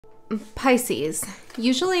Pisces.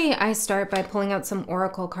 Usually I start by pulling out some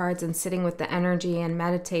oracle cards and sitting with the energy and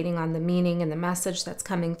meditating on the meaning and the message that's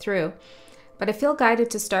coming through. But I feel guided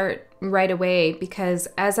to start right away because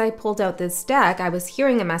as I pulled out this deck, I was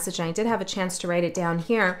hearing a message and I did have a chance to write it down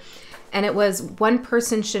here. And it was, one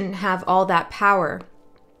person shouldn't have all that power.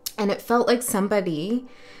 And it felt like somebody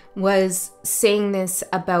was saying this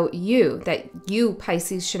about you, that you,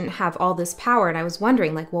 Pisces, shouldn't have all this power. And I was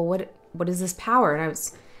wondering, like, well, what is this power? And I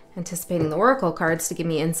was anticipating the oracle cards to give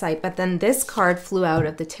me insight. But then this card flew out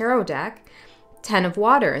of the tarot deck, 10 of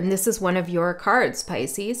water. And this is one of your cards,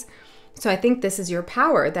 Pisces. So I think this is your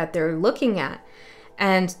power that they're looking at.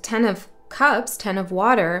 And 10 of cups, 10 of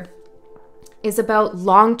water, is about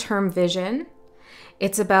long-term vision.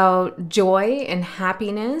 It's about joy and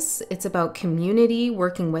happiness. It's about community,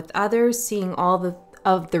 working with others, seeing all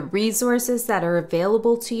of the resources that are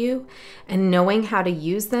available to you and knowing how to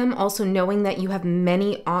use them. Also knowing that you have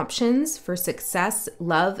many options for success,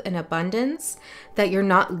 love, and abundance, that you're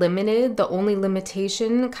not limited. The only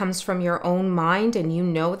limitation comes from your own mind, and you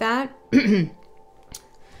know that.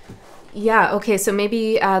 Yeah, okay, so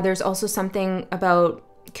maybe there's also something about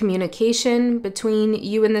communication between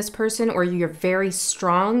you and this person, or you're very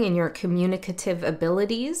strong in your communicative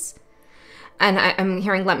abilities. And I'm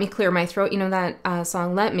hearing, let me clear my throat. You know that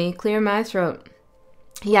song, Let Me Clear My Throat?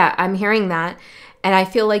 Yeah, I'm hearing that. And I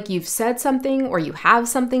feel like you've said something, or you have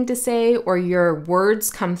something to say, or your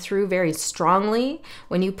words come through very strongly.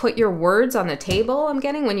 When you put your words on the table,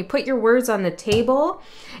 when you put your words on the table,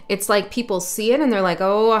 it's like people see it and they're like,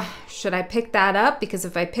 oh, should I pick that up? Because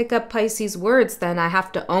if I pick up Pisces words, then I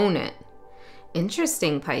have to own it.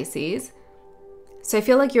 Interesting, Pisces. So I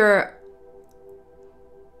feel like you're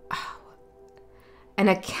an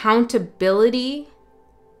accountability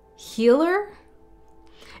healer,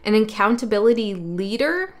 an accountability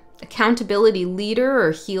leader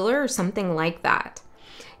or healer, or something like that.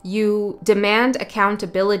 You demand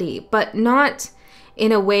accountability, but not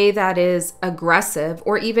in a way that is aggressive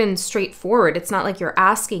or even straightforward. It's not like you're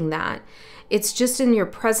asking that. It's just in your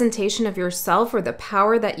presentation of yourself, or the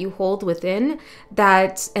power that you hold within,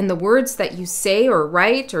 that, and the words that you say or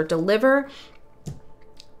write or deliver.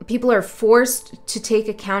 People are forced to take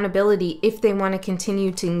accountability if they want to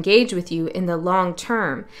continue to engage with you in the long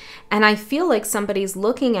term. And I feel like somebody's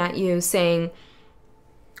looking at you saying,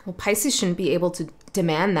 well, Pisces shouldn't be able to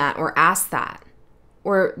demand that or ask that.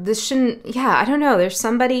 Or this shouldn't, yeah, I don't know. There's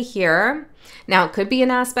somebody here. Now, it could be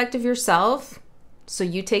an aspect of yourself, so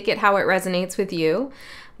you take it how it resonates with you.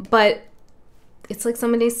 But it's like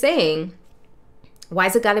somebody's saying,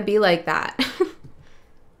 why's it got to be like that?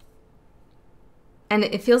 And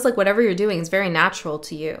it feels like whatever you're doing is very natural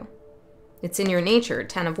to you. It's in your nature.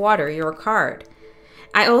 10 of water, your card.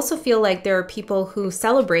 I also feel like there are people who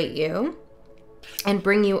celebrate you and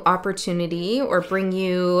bring you opportunity, or bring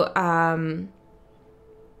you,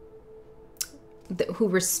 who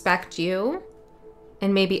respect you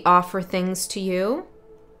and maybe offer things to you.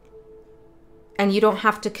 And you don't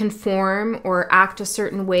have to conform or act a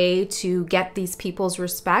certain way to get these people's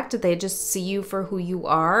respect. They just see you for who you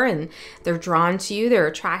are, and they're drawn to you. They're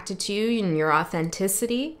attracted to you and your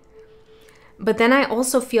authenticity. But then I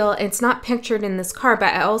also feel, it's not pictured in this card,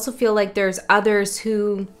 but I also feel like there's others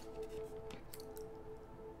who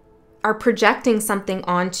are projecting something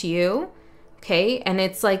onto you. Okay, and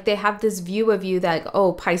it's like they have this view of you that,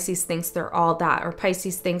 oh, Pisces thinks they're all that, or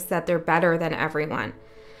Pisces thinks that they're better than everyone.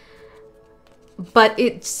 But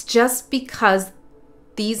it's just because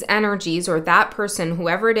these energies, or that person,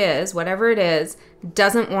 whoever it is, whatever it is,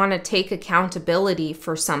 doesn't want to take accountability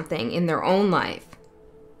for something in their own life.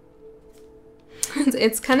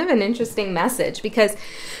 It's kind of an interesting message, because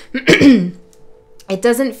it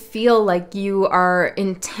doesn't feel like you are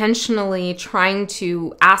intentionally trying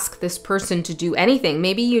to ask this person to do anything.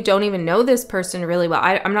 Maybe you don't even know this person really well.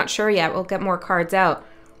 I'm not sure yet. We'll get more cards out.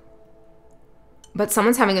 But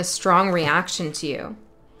someone's having a strong reaction to you.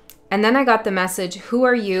 And then I got the message, who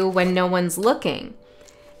are you when no one's looking?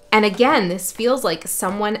 And again, this feels like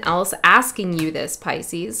someone else asking you this,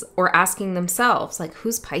 Pisces, or asking themselves, like,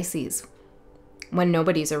 who's Pisces when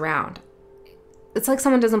nobody's around? It's like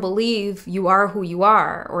someone doesn't believe you are who you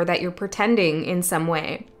are, or that you're pretending in some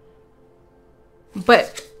way.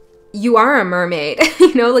 But you are a mermaid,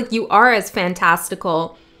 you know, like you are as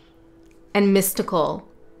fantastical and mystical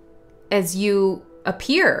as you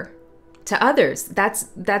appear to others. That's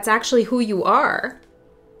actually who you are.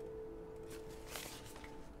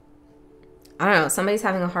 I don't know, somebody's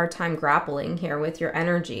having a hard time grappling here with your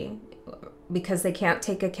energy because they can't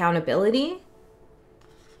take accountability.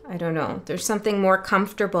 I don't know. There's something more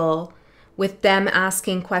comfortable with them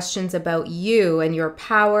asking questions about you and your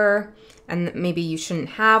power, and maybe you shouldn't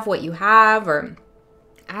have what you have, or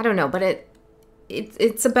I don't know, but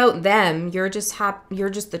it's about them. You're just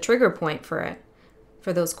the trigger point for it,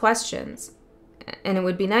 for those questions. And it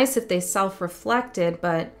would be nice if they self-reflected,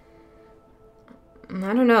 but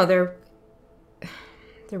I don't know, they're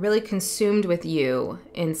really consumed with you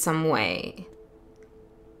in some way.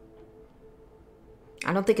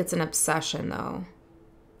 I don't think it's an obsession, though.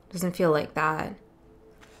 Doesn't feel like that.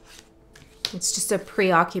 It's just a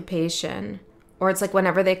preoccupation. Or it's like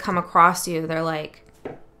whenever they come across you, they're like,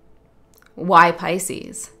 why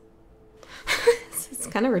Pisces? It's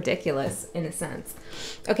kind of ridiculous in a sense.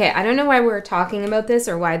 Okay, I don't know why we're talking about this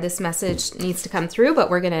or why this message needs to come through, but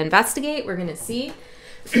we're going to investigate. We're going to see.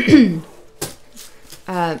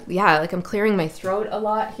 Yeah, like I'm clearing my throat a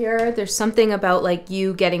lot here. There's something about like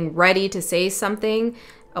you getting ready to say something,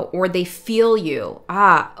 or they feel you.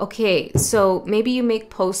 Okay. So maybe you make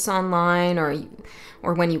posts online, or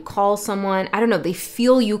when you call someone, I don't know, they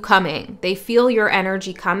feel you coming. They feel your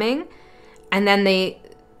energy coming, and then they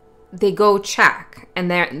go check,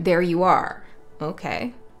 and there you are.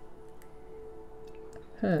 Okay.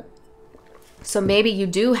 So maybe you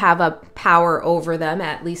do have a power over them,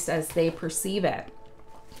 at least as they perceive it.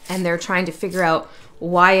 And they're trying to figure out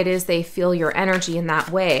why it is they feel your energy in that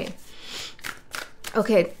way.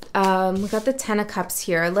 Okay, we got the Ten of Cups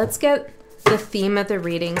here. Let's get the theme of the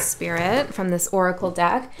reading, Spirit, from this Oracle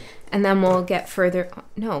deck. And then we'll get further.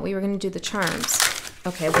 No, we were going to do the charms.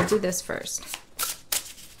 Okay, we'll do this first.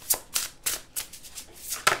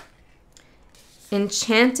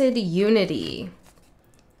 Enchanted unity.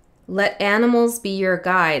 Let animals be your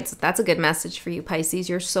guides. That's a good message for you, Pisces.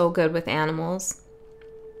 You're so good with animals.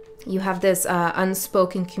 You have this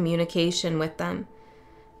unspoken communication with them.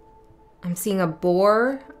 I'm seeing a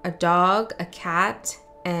boar, a dog, a cat,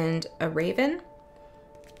 and a raven.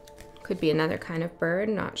 Could be another kind of bird,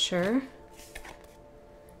 not sure.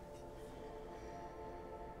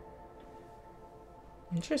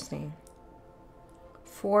 Interesting.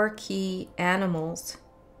 4 key animals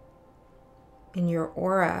in your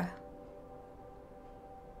aura.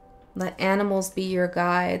 Let animals be your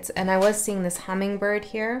guides. And I was seeing this hummingbird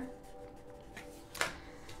here.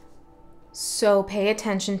 So pay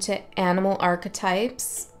attention to animal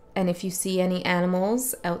archetypes. And if you see any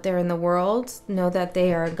animals out there in the world, know that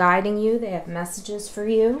they are guiding you. They have messages for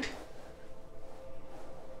you.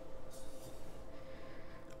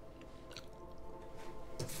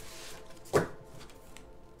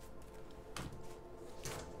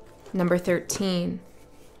 Number 13.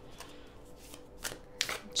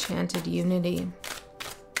 Enchanted unity.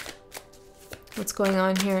 What's going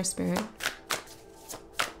on here, Spirit?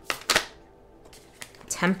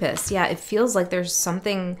 Tempest. Yeah, it feels like there's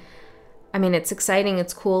something. I mean, it's exciting,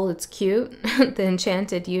 it's cool, it's cute. The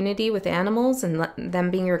enchanted unity with animals and them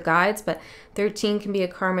being your guides. But 13 can be a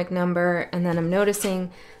karmic number. And then I'm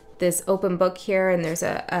noticing this open book here, and there's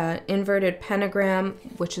a inverted pentagram,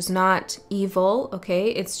 which is not evil,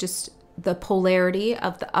 okay? It's just the polarity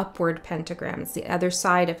of the upward pentagram. It's the other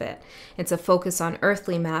side of it. It's a focus on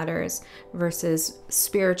earthly matters versus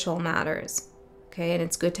spiritual matters, okay? And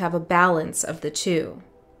it's good to have a balance of the two.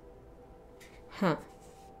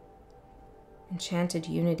 Enchanted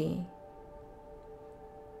unity.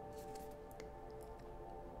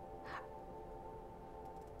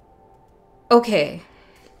 Okay.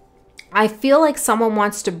 I feel like someone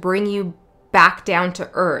wants to bring you back down to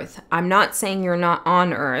earth. I'm not saying you're not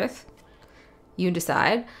on earth. You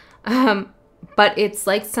decide. But it's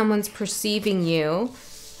like someone's perceiving you.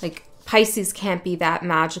 Like Pisces can't be that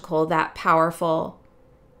magical, that powerful.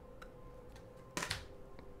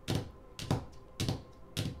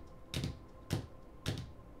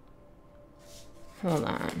 Hold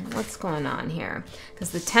on. What's going on here?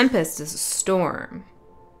 Because the Tempest is a storm.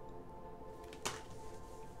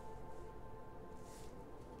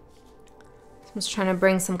 Someone's trying to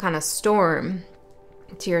bring some kind of storm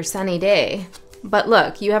to your sunny day. But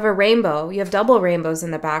look, you have a rainbow. You have double rainbows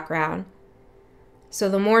in the background. So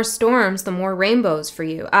the more storms, the more rainbows for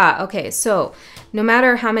you. Okay. So no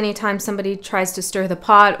matter how many times somebody tries to stir the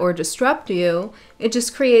pot or disrupt you, it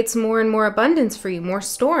just creates more and more abundance for you. More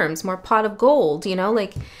storms, more pot of gold, you know,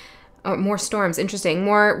 like more storms. Interesting.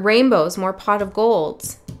 More rainbows, more pot of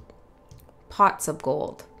golds. Pots of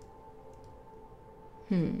gold.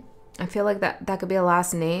 I feel like that could be a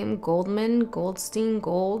last name. Goldman, Goldstein,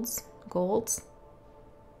 Golds,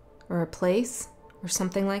 or a place or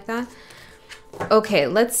something like that. Okay,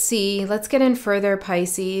 let's see. Let's get in further,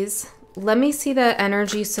 Pisces. Let me see the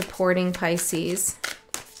energy supporting Pisces.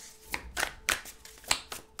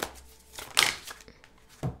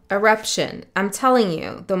 Eruption. I'm telling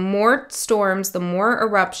you, the more storms, the more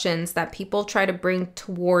eruptions that people try to bring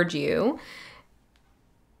toward you,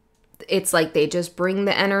 it's like they just bring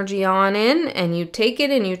the energy on in and you take it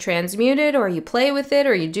and you transmute it, or you play with it,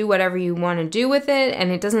 or you do whatever you want to do with it,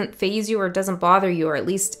 and it doesn't faze you or it doesn't bother you, or at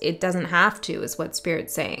least it doesn't have to, is what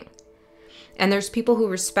Spirit's saying. And there's people who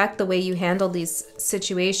respect the way you handle these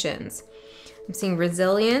situations. I'm seeing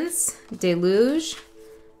resilience, deluge,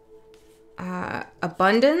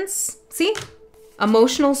 abundance. See?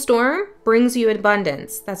 Emotional storm brings you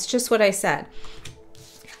abundance. That's just what I said.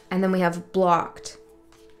 And then we have blocked.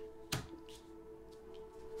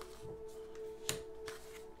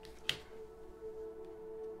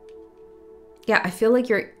 Yeah, I feel like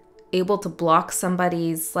you're able to block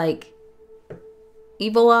somebody's like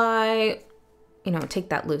evil eye, you know, take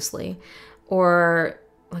that loosely, or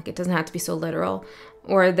like it doesn't have to be so literal,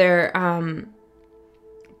 or their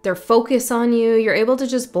focus on you. You're able to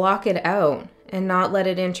just block it out and not let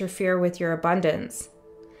it interfere with your abundance.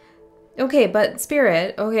 Okay, but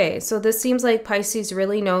Spirit, okay, so this seems like Pisces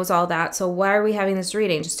really knows all that. So why are we having this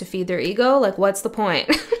reading? Just to feed their ego? Like, what's the point?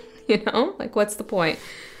 You know, like, what's the point?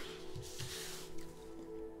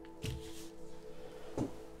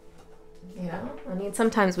 Yeah, I mean,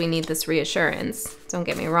 sometimes we need this reassurance, don't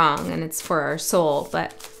get me wrong, and it's for our soul,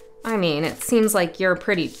 but I mean, it seems like you're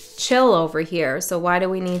pretty chill over here, so why do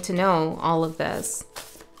we need to know all of this?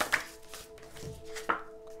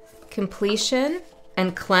 Completion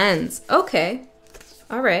and cleanse. Okay,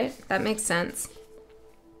 all right, that makes sense.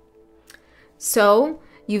 So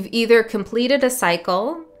you've either completed a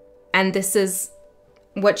cycle, and this is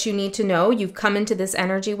what you need to know. You've come into this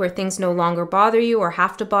energy where things no longer bother you or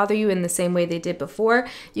have to bother you in the same way they did before.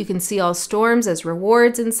 You can see all storms as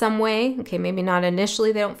rewards in some way. Okay, maybe not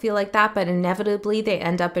initially, they don't feel like that, but inevitably they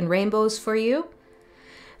end up in rainbows for you.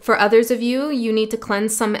 For others of you, you need to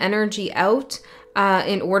cleanse some energy out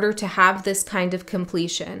in order to have this kind of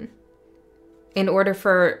completion. In order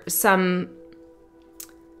for some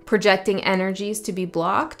projecting energies to be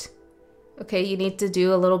blocked. Okay, you need to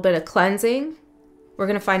do a little bit of cleansing. We're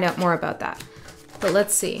going to find out more about that. But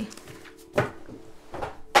let's see.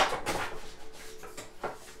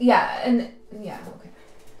 Yeah, okay.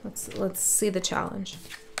 Let's see the challenge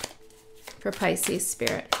for Pisces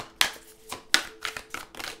Spirit.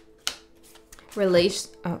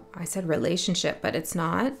 I said relationship, but it's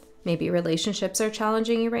not. Maybe relationships are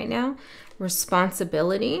challenging you right now.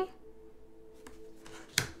 Responsibility.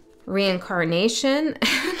 Reincarnation.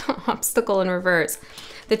 Obstacle in reverse.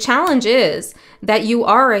 The challenge is that you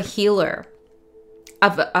are a healer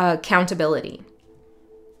of accountability.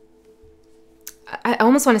 I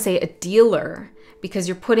almost want to say a dealer, because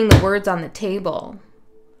you're putting the words on the table.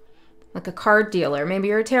 Like a card dealer. Maybe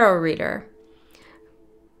you're a tarot reader.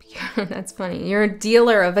 That's funny. You're a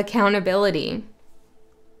dealer of accountability.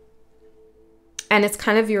 And it's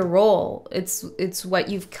kind of your role. It's what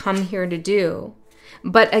you've come here to do.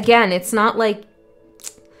 But again, it's not like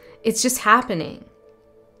it's just happening.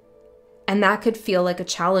 And that could feel like a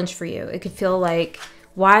challenge for you. It could feel like,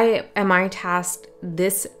 why am I tasked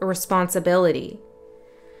this responsibility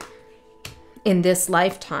in this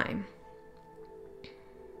lifetime?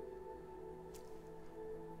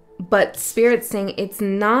 But Spirit's saying it's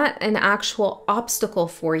not an actual obstacle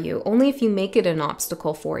for you, only if you make it an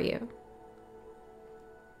obstacle for you.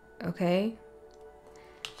 Okay?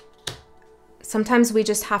 Sometimes we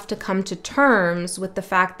just have to come to terms with the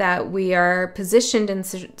fact that we are positioned in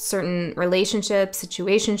certain relationships,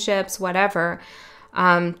 situationships, whatever,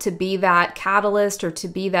 to be that catalyst or to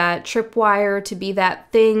be that tripwire, to be that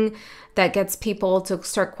thing that gets people to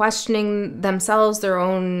start questioning themselves, their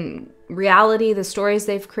own reality, the stories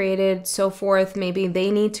they've created, so forth. Maybe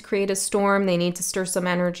they need to create a storm. They need to stir some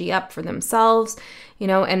energy up for themselves, you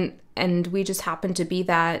know, and we just happen to be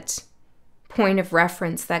that point of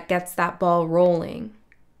reference that gets that ball rolling.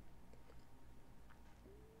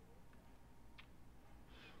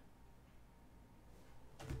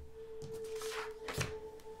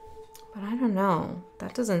 But I don't know.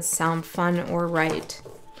 That doesn't sound fun or right.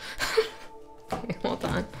 Okay, hold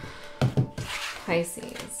on.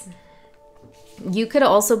 Pisces. You could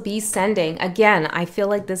also be sending, again, I feel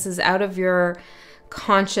like this is out of your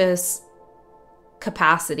conscious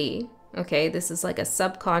capacity. Okay, this is like a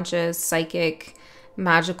subconscious, psychic,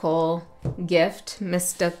 magical gift,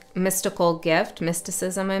 mystical gift,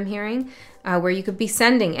 mysticism I'm hearing, where you could be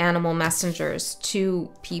sending animal messengers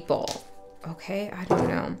to people. Okay, I don't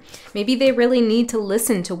know. Maybe they really need to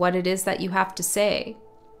listen to what it is that you have to say.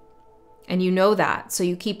 And you know that, so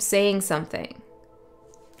you keep saying something.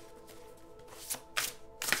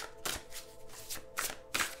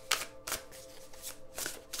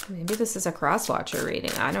 Maybe this is a cross-watcher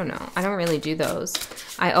reading. I don't know. I don't really do those.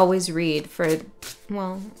 I always read for,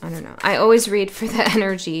 well, I don't know. I always read for the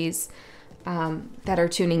energies that are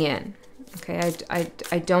tuning in. Okay,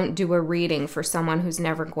 I don't do a reading for someone who's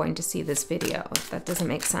never going to see this video. That doesn't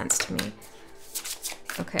make sense to me.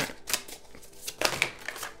 Okay.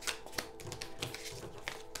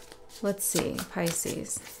 Let's see,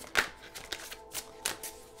 Pisces.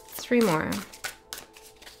 3 more.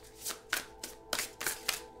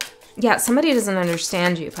 Yeah, somebody doesn't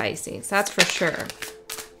understand you, Pisces. That's for sure.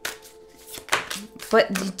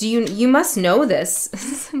 But you must know this.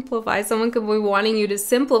 Simplify. Someone could be wanting you to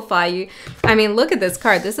simplify you. I mean, look at this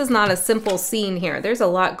card. This is not a simple scene here. There's a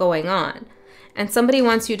lot going on. And somebody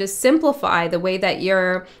wants you to simplify the way that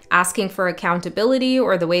you're asking for accountability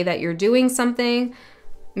or the way that you're doing something.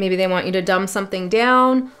 Maybe they want you to dumb something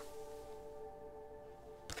down.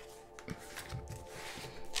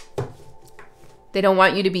 They don't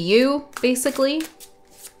want you to be you, basically.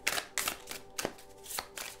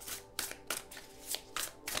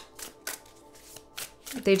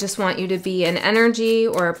 They just want you to be an energy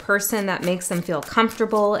or a person that makes them feel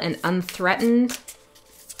comfortable and unthreatened.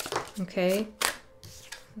 Okay.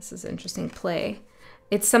 This is interesting play.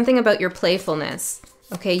 It's something about your playfulness.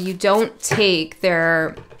 Okay. You don't take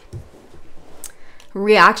their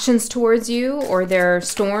reactions towards you or their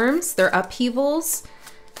storms, their upheavals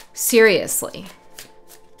seriously.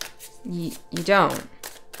 You don't.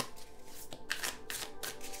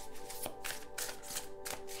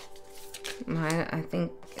 I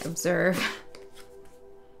think observe.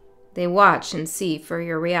 They watch and see for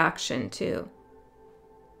your reaction too.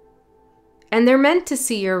 And they're meant to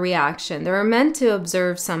see your reaction. They're meant to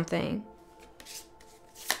observe something.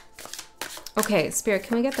 Okay, Spirit,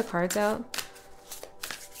 can we get the cards out?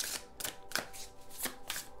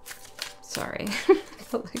 Sorry. I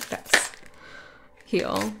felt like that's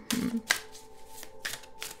heal.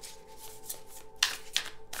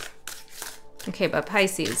 Okay, but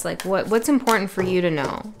Pisces, like what's important for you to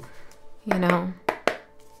know? You know?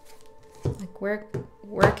 Like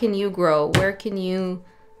where can you grow? Where can you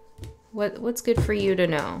what's good for you to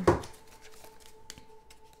know?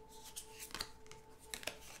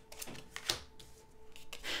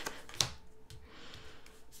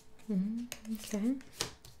 Okay.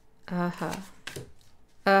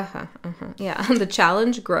 Yeah, the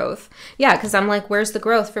challenge, growth. Yeah, because I'm like, where's the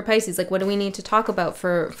growth for Pisces? Like, what do we need to talk about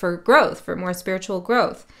for growth, for more spiritual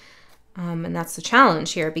growth? And that's the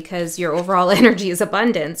challenge here, because your overall energy is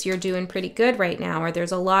abundance. You're doing pretty good right now, or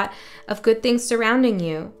there's a lot of good things surrounding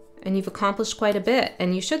you, and you've accomplished quite a bit,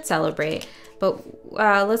 and you should celebrate. But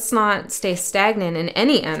let's not stay stagnant in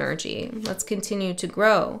any energy. Let's continue to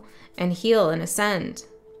grow and heal and ascend.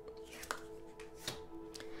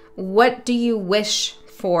 What do you wish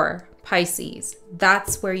for, Pisces?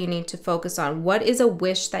 That's where you need to focus on. What is a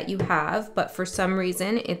wish that you have, but for some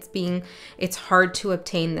reason it's hard to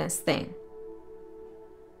obtain this thing?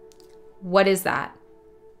 What is that?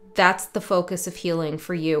 That's the focus of healing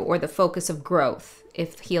for you, or the focus of growth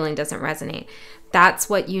if healing doesn't resonate. That's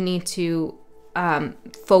what you need to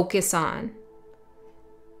focus on.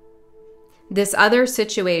 This other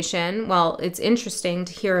situation, well, it's interesting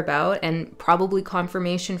to hear about, and probably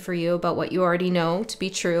confirmation for you about what you already know to be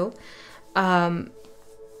true.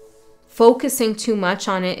 Focusing too much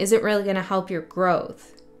on it isn't really going to help your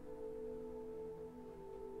growth.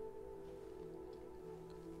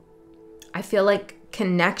 I feel like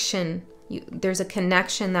connection, there's a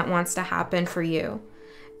connection that wants to happen for you.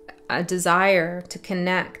 A desire to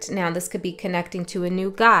connect. Now, this could be connecting to a new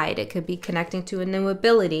guide. It could be connecting to a new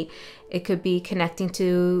ability. It could be connecting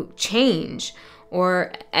to change,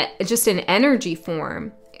 or just an energy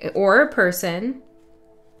form, or a person.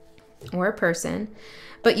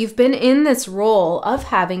 But you've been in this role of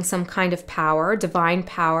having some kind of power, divine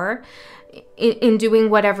power, in doing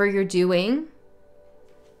whatever you're doing.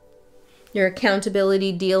 Your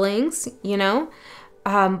accountability dealings, you know?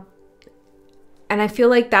 And I feel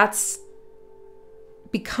like that's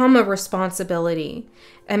become a responsibility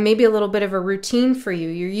and maybe a little bit of a routine for you.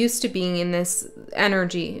 You're used to being in this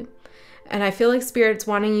energy. And I feel like Spirit's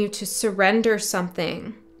wanting you to surrender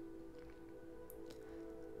something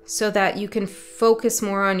so that you can focus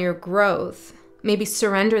more on your growth. Maybe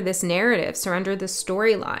surrender this narrative, surrender this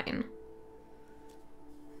storyline.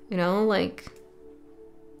 You know, like...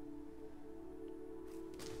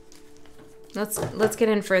 Let's get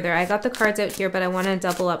in further. I got the cards out here, but I want to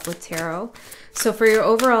double up with tarot. So for your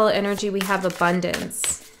overall energy, we have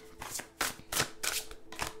abundance.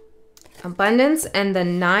 Abundance and the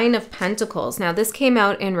 9 of Pentacles. Now, this came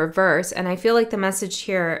out in reverse, and I feel like the message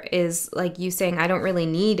here is like you saying, I don't really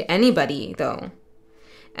need anybody, though.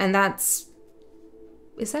 And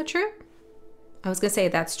is that true? I was going to say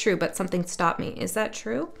that's true, but something stopped me. Is that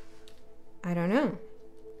true? I don't know.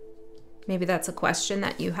 Maybe that's a question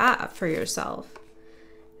that you have for yourself.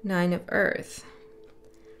 9 of Earth.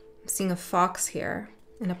 I'm seeing a fox here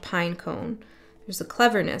and a pine cone. There's a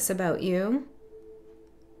cleverness about you.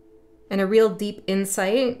 And a real deep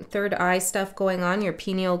insight, third eye stuff going on, your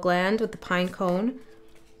pineal gland with the pine cone.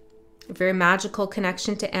 A very magical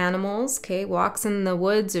connection to animals, okay? Walks in the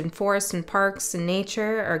woods and forests and parks and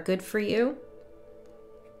nature are good for you.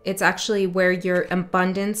 It's actually where your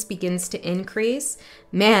abundance begins to increase.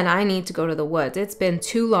 Man, I need to go to the woods. It's been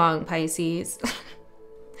too long, Pisces.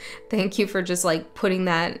 Thank you for just like putting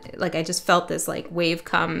that, like I just felt this like wave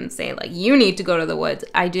come and say like, you need to go to the woods.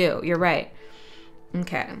 I do, you're right.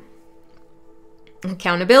 Okay.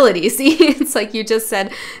 Accountability. See, it's like you just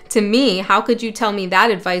said to me, how could you tell me that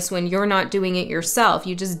advice when you're not doing it yourself?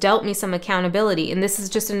 You just dealt me some accountability. And this is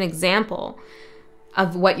just an example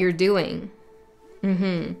of what you're doing.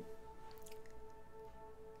 And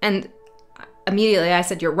immediately I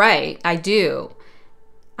said, you're right, I do.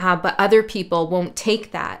 But other people won't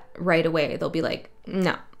take that right away. They'll be like,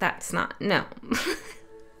 no, that's not, no.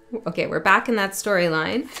 Okay, we're back in that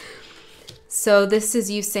storyline. So this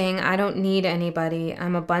is you saying, I don't need anybody.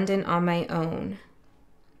 I'm abundant on my own.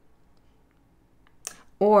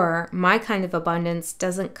 Or my kind of abundance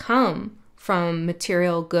doesn't come from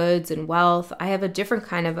material goods and wealth. I have a different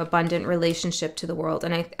kind of abundant relationship to the world.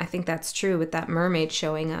 And I think that's true with that mermaid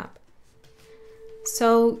showing up.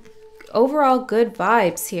 So overall good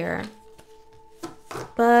vibes here.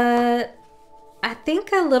 But I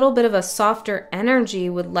think a little bit of a softer energy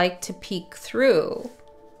would like to peek through.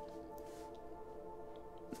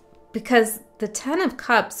 Because the 10 of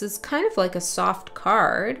Cups is kind of like a soft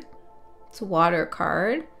card. It's a water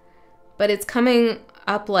card. But it's coming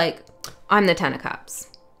up like, I'm the 10 of Cups.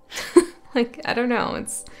 Like, I don't know.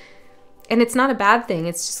 And it's not a bad thing.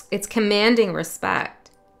 It's commanding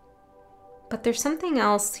respect. But there's something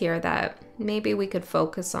else here that maybe we could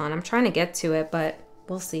focus on. I'm trying to get to it, but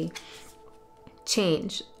we'll see.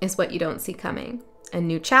 Change is what you don't see coming. A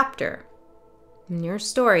new chapter in your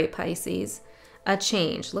story, Pisces. A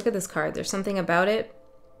change. Look at this card. There's something about it.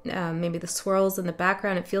 Maybe the swirls in the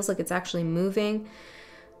background. It feels like it's actually moving.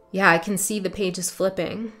 Yeah, I can see the pages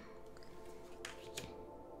flipping.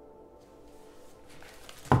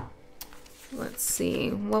 Let's see.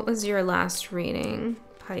 What was your last reading,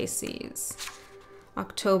 Pisces?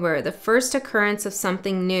 October. The first occurrence of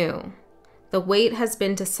something new. The weight has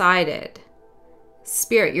been decided.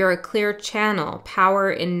 Spirit, you're a clear channel.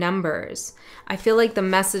 Power in numbers. I feel like the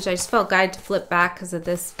message, I just felt guided to flip back because of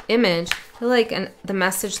this image. I feel like the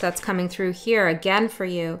message that's coming through here again for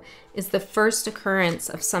you is the first occurrence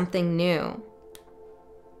of something new.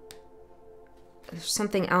 There's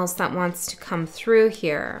something else that wants to come through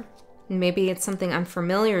here. Maybe it's something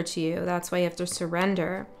unfamiliar to you. That's why you have to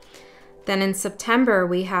surrender. Then in September,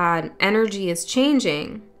 we had energy is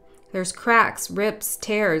changing. There's cracks, rips,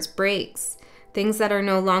 tears, breaks. Things that are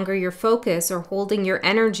no longer your focus or holding your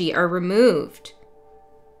energy are removed.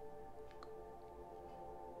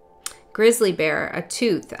 Grizzly bear, a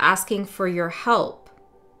tooth, asking for your help.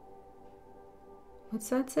 What's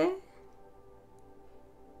that say?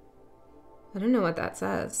 I don't know what that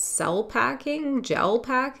says. Cell packing? Gel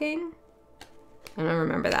packing? I don't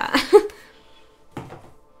remember that.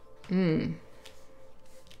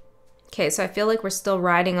 Okay, so I feel like we're still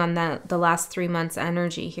riding on the last 3 months'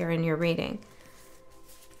 energy here in your reading.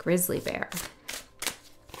 Grizzly bear.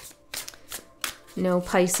 No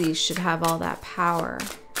Pisces should have all that power.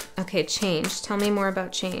 Okay, change. Tell me more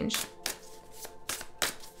about change.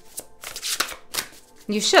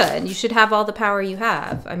 You should. You should have all the power you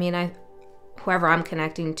have. I mean, whoever I'm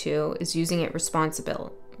connecting to is using it responsibly.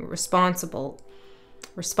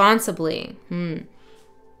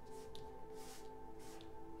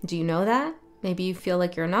 Do you know that? Maybe you feel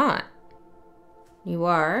like you're not. You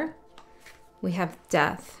are. We have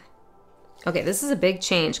death. Okay, this is a big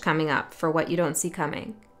change coming up for what you don't see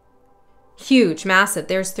coming. Huge, massive.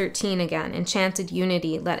 There's 13 again. Enchanted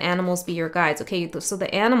unity. Let animals be your guides. Okay, so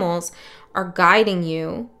the animals are guiding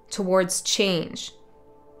you towards change.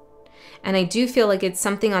 And I do feel like it's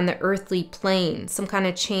something on the earthly plane, some kind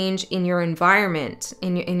of change in your environment,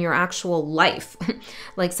 in your actual life,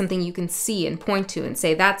 like something you can see and point to and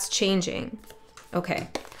say, that's changing. Okay,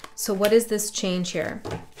 so what is this change here?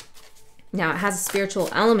 Now, it has a spiritual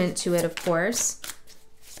element to it, of course.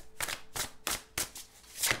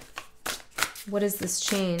 What is this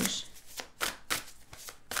change?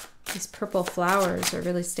 These purple flowers are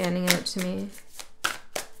really standing out to me.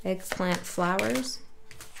 Eggplant flowers.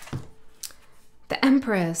 The The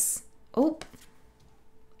Empress. Oh.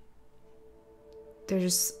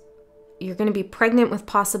 You're going to be pregnant with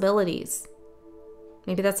possibilities.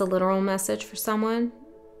 Maybe that's a literal message for someone.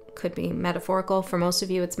 Could be metaphorical. For most of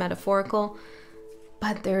you, it's metaphorical.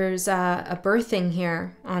 But there's a birthing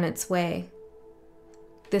here on its way.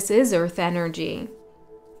 This is earth energy.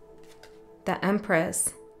 The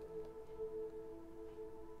Empress.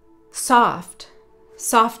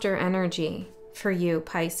 Softer energy for you,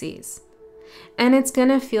 Pisces. And it's going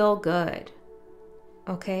to feel good.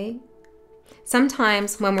 Okay?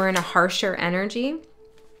 Sometimes when we're in a harsher energy,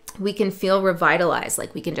 we can feel revitalized,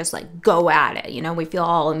 like we can just like go at it, you know, we feel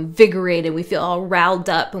all invigorated, we feel all riled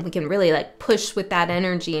up, and we can really like push with that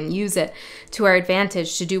energy and use it to our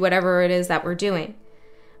advantage to do whatever it is that we're doing.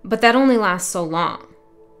 But that only lasts so long.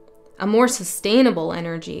 A more sustainable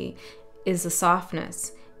energy is a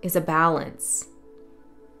softness, is a balance.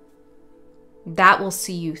 That will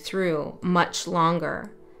see you through much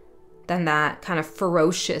longer than that kind of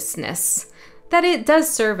ferociousness that it does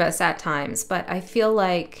serve us at times, but I feel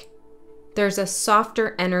like there's a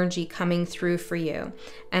softer energy coming through for you.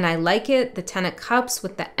 And I like it, the 10 of Cups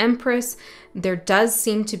with the Empress. There does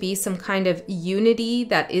seem to be some kind of unity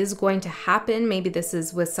that is going to happen. Maybe this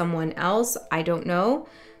is with someone else, I don't know.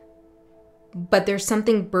 But there's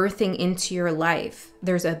something birthing into your life.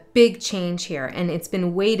 There's a big change here, and it's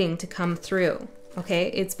been waiting to come through. Okay,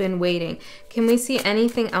 it's been waiting. Can we see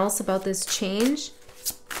anything else about this change?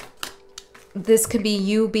 This could be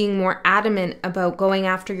you being more adamant about going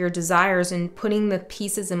after your desires and putting the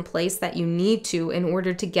pieces in place that you need to in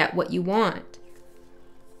order to get what you want.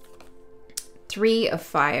 3 of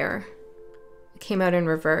Fire. It came out in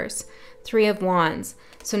reverse. 3 of Wands.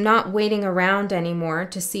 So not waiting around anymore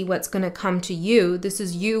to see what's going to come to you. This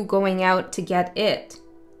is you going out to get it.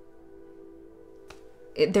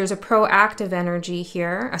 There's a proactive energy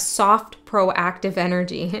here. A soft, proactive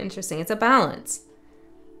energy. Interesting. It's a balance.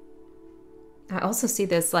 I also see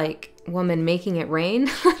this like woman making it rain.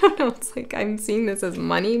 I don't know. It's like I'm seeing this as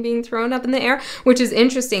money being thrown up in the air, which is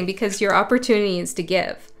interesting because your opportunity is to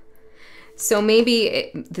give. So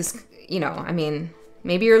maybe I mean,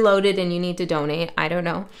 maybe you're loaded and you need to donate. I don't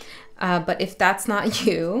know. But if that's not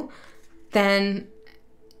you, then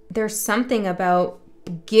there's something about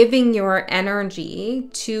giving your energy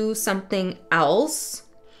to something else.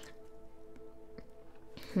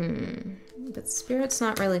 But Spirit's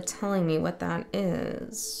not really telling me what that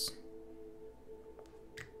is.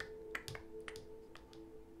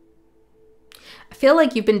 I feel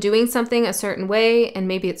like you've been doing something a certain way and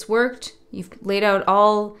maybe it's worked. You've laid out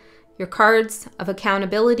all your cards of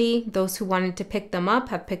accountability. Those who wanted to pick them up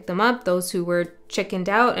have picked them up. Those who were chickened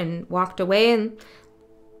out and walked away and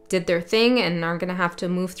did their thing and are going to have to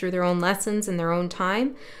move through their own lessons in their own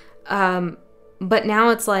time. But now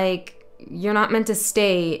it's like, you're not meant to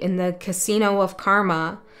stay in the casino of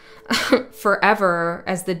karma forever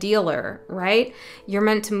as the dealer, right? You're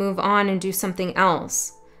meant to move on and do something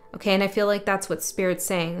else. Okay, and I feel like that's what Spirit's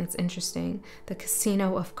saying. That's interesting. The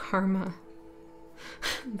casino of karma.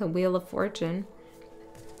 The Wheel of Fortune.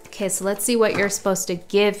 Okay, so let's see what you're supposed to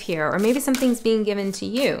give here. Or maybe something's being given to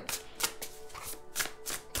you.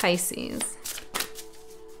 Pisces.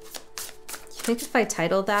 You think if I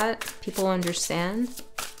title that, people understand?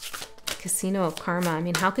 Casino of Karma. I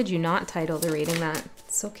mean, how could you not title the reading that?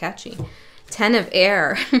 It's so catchy. 10 of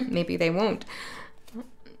Air. Maybe they won't.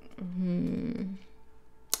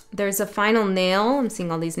 There's a final nail. I'm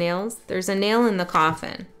seeing all these nails. There's a nail in the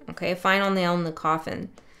coffin. Okay, a final nail in the coffin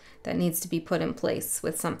that needs to be put in place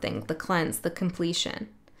with something. The cleanse, the completion.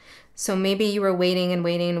 So maybe you were waiting and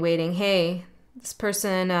waiting and waiting. Hey, this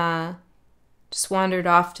person just wandered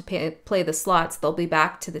off to play the slots. They'll be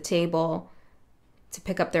back to the table to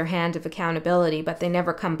pick up their hand of accountability, but they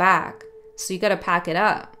never come back. So you got to pack it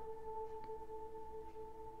up.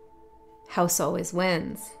 House always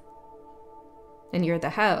wins. And you're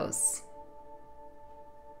the house.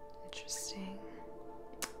 Interesting.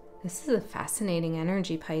 This is a fascinating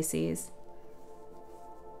energy, Pisces.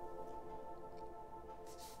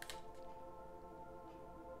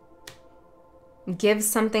 Give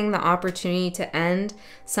something the opportunity to end.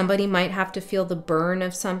 Somebody might have to feel the burn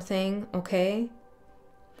of something, okay?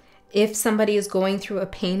 If somebody is going through a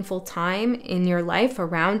painful time in your life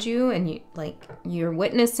around you and you're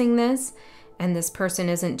witnessing this and this person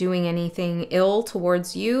isn't doing anything ill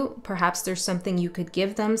towards you, perhaps there's something you could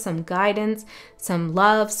give them, some guidance, some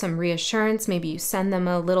love, some reassurance. Maybe you send them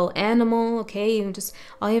a little animal, okay?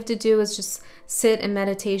 All you have to do is just sit in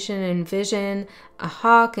meditation and envision a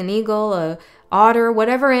hawk, an eagle, a otter,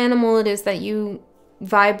 whatever animal it is that you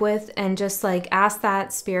vibe with, and just like ask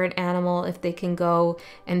that spirit animal if they can go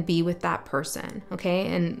and be with that person, okay?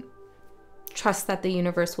 And trust that the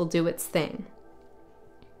universe will do its thing.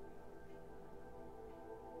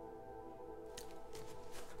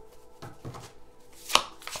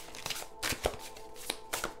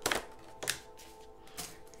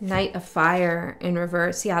 Knight of Fire in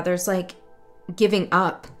reverse. Yeah, there's like giving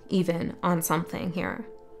up even on something here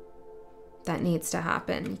that needs to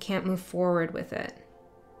happen. You can't move forward with it.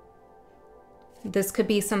 This could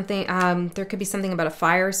be something, there could be something about a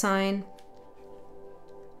fire sign.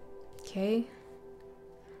 Okay.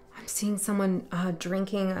 I'm seeing someone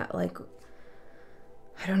drinking like,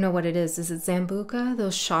 I don't know what it is. Is it Zambuca?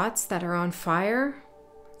 Those shots that are on fire?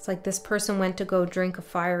 It's like this person went to go drink a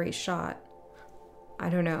fiery shot. I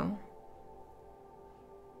don't know.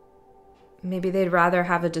 Maybe they'd rather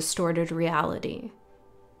have a distorted reality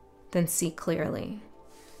than see clearly.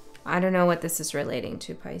 I don't know what this is relating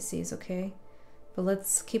to, Pisces, okay? But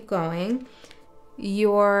let's keep going.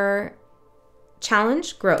 Your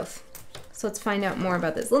challenge, growth. So let's find out more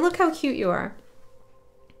about this. Look how cute you are.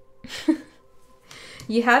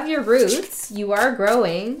 You have your roots. You are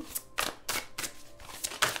growing.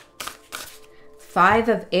 5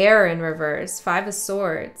 of Air in reverse. 5 of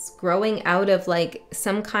Swords. Growing out of like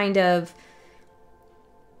some kind of...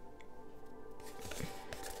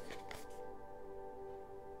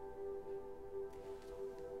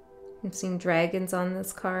 I'm seeing dragons on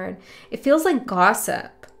this card. It feels like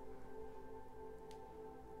gossip.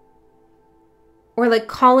 Or like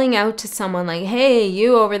calling out to someone like, hey,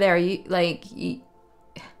 you over there, you like,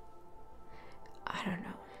 I don't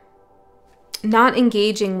know. Not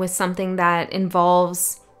engaging with something that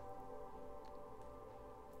involves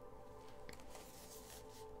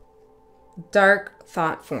dark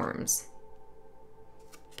thought forms.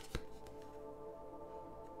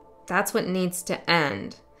 That's what needs to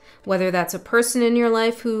end. Whether that's a person in your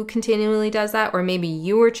life who continually does that, or maybe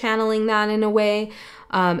you were channeling that in a way.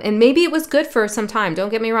 And maybe it was good for some time. Don't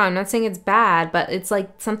get me wrong. I'm not saying it's bad, but it's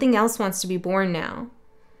like something else wants to be born now.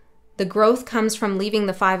 The growth comes from leaving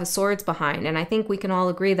the 5 of Swords behind. And I think we can all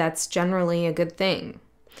agree that's generally a good thing.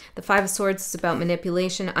 The 5 of Swords is about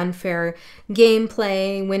manipulation, unfair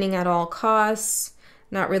gameplay, winning at all costs,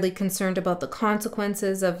 not really concerned about the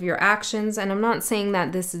consequences of your actions. And I'm not saying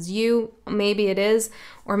that this is you. Maybe it is.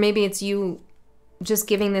 Or maybe it's you just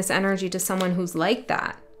giving this energy to someone who's like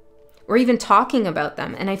that. Or even talking about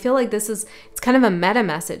them. And I feel like this is, it's kind of a meta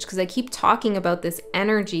message because I keep talking about this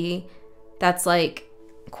energy that's like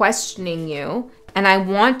questioning you. And I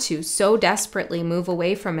want to so desperately move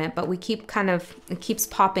away from it, but we keep kind of, it keeps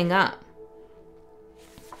popping up.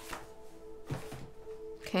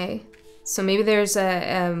 Okay. So maybe there's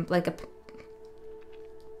a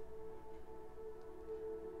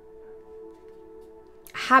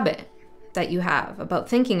habit that you have about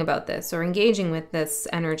thinking about this or engaging with this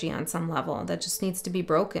energy on some level that just needs to be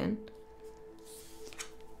broken.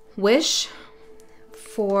 Wish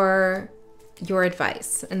for your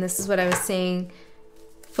advice. And this is what I was saying.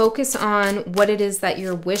 Focus on what it is that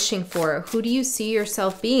you're wishing for. Who do you see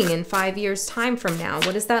yourself being in 5 years' time from now?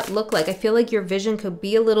 What does that look like? I feel like your vision could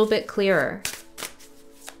be a little bit clearer.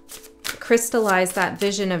 Crystallize that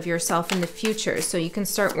vision of yourself in the future so you can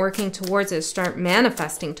start working towards it, start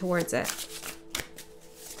manifesting towards it.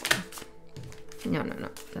 No,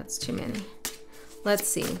 that's too many. Let's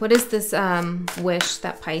see. What is this wish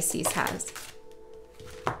that Pisces has?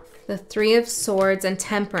 The 3 of Swords and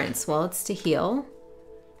Temperance. Well, it's to heal.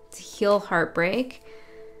 To heal heartbreak.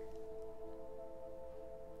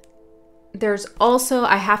 There's also,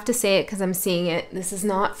 I have to say it because I'm seeing it. This is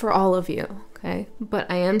not for all of you, okay?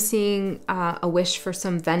 But I am seeing a wish for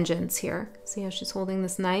some vengeance here. See how she's holding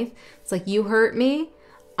this knife? It's like, you hurt me,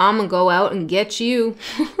 I'm gonna go out and get you.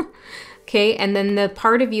 Okay, and then the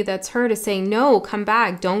part of you that's hurt is saying, no, come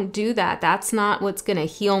back, don't do that. That's not what's gonna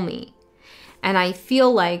heal me. And I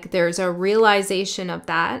feel like there's a realization of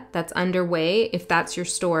that that's underway, if that's your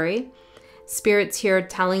story. Spirit's here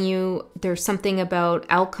telling you there's something about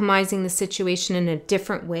alchemizing the situation in a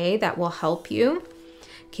different way that will help you.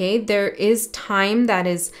 Okay, there is time that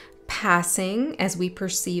is passing as we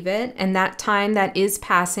perceive it. And that time that is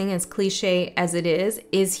passing, as cliche as it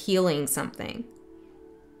is healing something.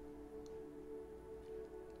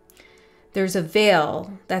 There's a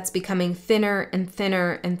veil that's becoming thinner and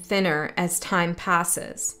thinner and thinner as time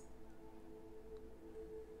passes.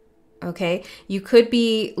 Okay, you could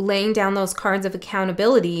be laying down those cards of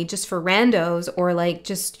accountability just for randos or like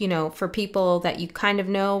just, you know, for people that you kind of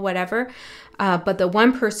know, whatever. But the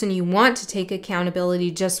one person you want to take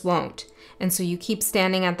accountability just won't. And so you keep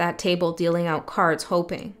standing at that table dealing out cards,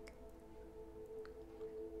 hoping.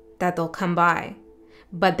 that they'll come by,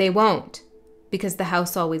 but they won't, because the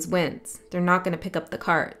house always wins. They're not going to pick up the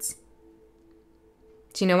cards.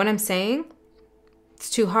 Do you know what I'm saying? It's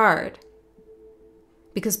too hard.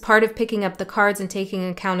 Because part of picking up the cards and taking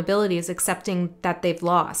accountability is accepting that they've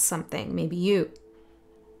lost something, maybe you.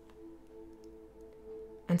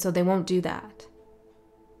 And so they won't do that.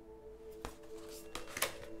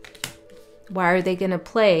 Why are they going to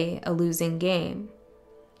play a losing game?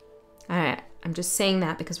 I'm just saying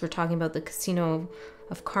that because we're talking about the casino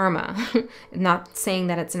of karma. Not saying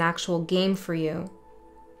that it's an actual game for you.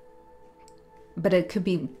 But it could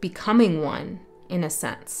be becoming one, in a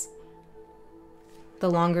sense. The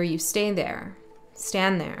longer you stand there.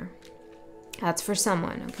 That's for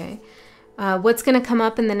someone, okay? What's going to come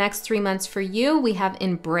up in the next 3 months for you? We have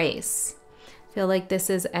embrace. I feel like this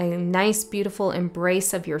is a nice, beautiful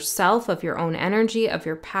embrace of yourself, of your own energy, of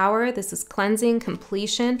your power. This is cleansing,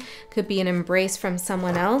 completion. Could be an embrace from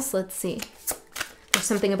someone else. Let's see. There's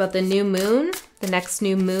something about the new moon, the next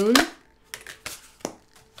new moon.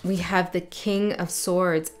 We have the King of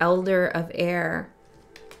Swords, Elder of Air.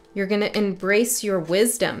 You're going to embrace your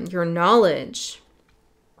wisdom, your knowledge.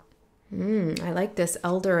 I like this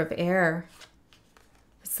Elder of Air.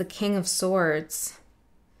 It's the King of Swords.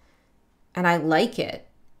 And I like it.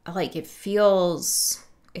 It feels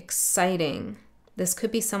exciting. This could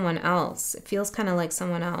be someone else. It feels kind of like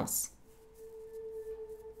someone else.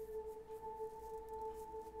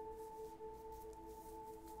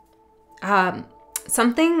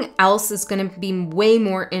 Something else is going to be way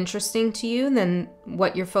more interesting to you than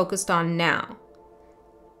what you're focused on now.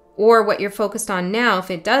 Or what you're focused on now, if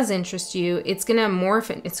it does interest you, it's going to morph,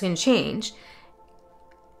 it's going to change.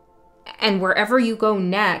 And wherever you go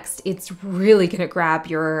next, it's really going to grab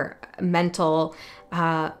your mental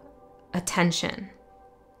attention.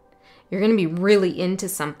 You're going to be really into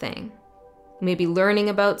something. Maybe learning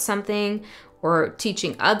about something or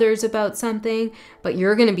teaching others about something, but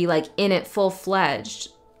you're going to be like in it full-fledged,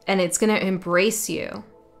 and it's going to embrace you,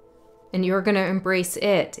 and you're going to embrace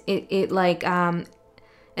it. It like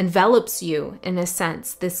envelops you in a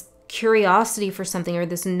sense, this curiosity for something, or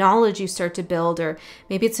this knowledge you start to build, or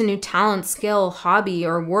maybe it's a new talent, skill, hobby,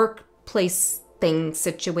 or workplace thing,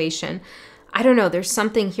 situation. I don't know. There's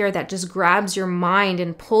something here that just grabs your mind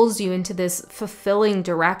and pulls you into this fulfilling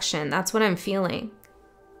direction. That's what I'm feeling.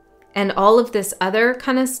 And all of this other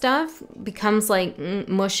kind of stuff becomes like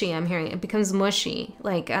mushy. I'm hearing it becomes mushy,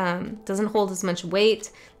 like doesn't hold as much weight.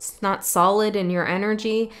 It's not solid in your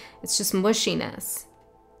energy. It's just mushiness.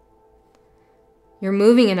 You're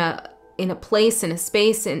moving in a place, in a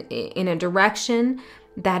space, in a direction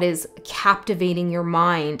that is captivating your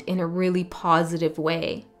mind in a really positive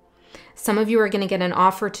way. Some of you are going to get an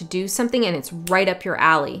offer to do something, and it's right up your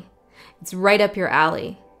alley. It's right up your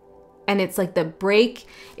alley. And it's like the break,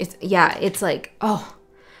 it's like, oh,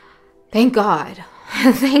 thank God.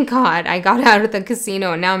 Thank God I got out of the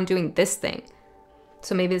casino and now I'm doing this thing.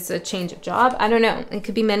 So maybe it's a change of job. I don't know. It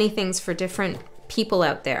could be many things for different people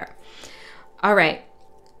out there. All right.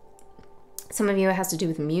 Some of you, it has to do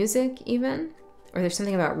with music even, or there's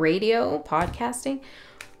something about radio, podcasting.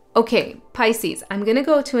 Okay, Pisces, I'm going to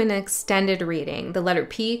go to an extended reading. The letter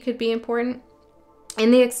P could be important.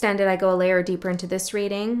 In the extended, I go a layer deeper into this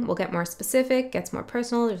reading. We'll get more specific, gets more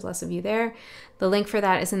personal. There's less of you there. The link for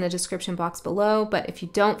that is in the description box below. But if you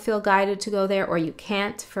don't feel guided to go there, or you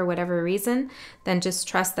can't for whatever reason, then just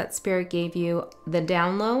trust that Spirit gave you the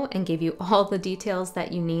down low and gave you all the details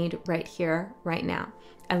that you need right here, right now.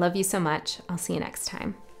 I love you so much. I'll see you next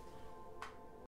time.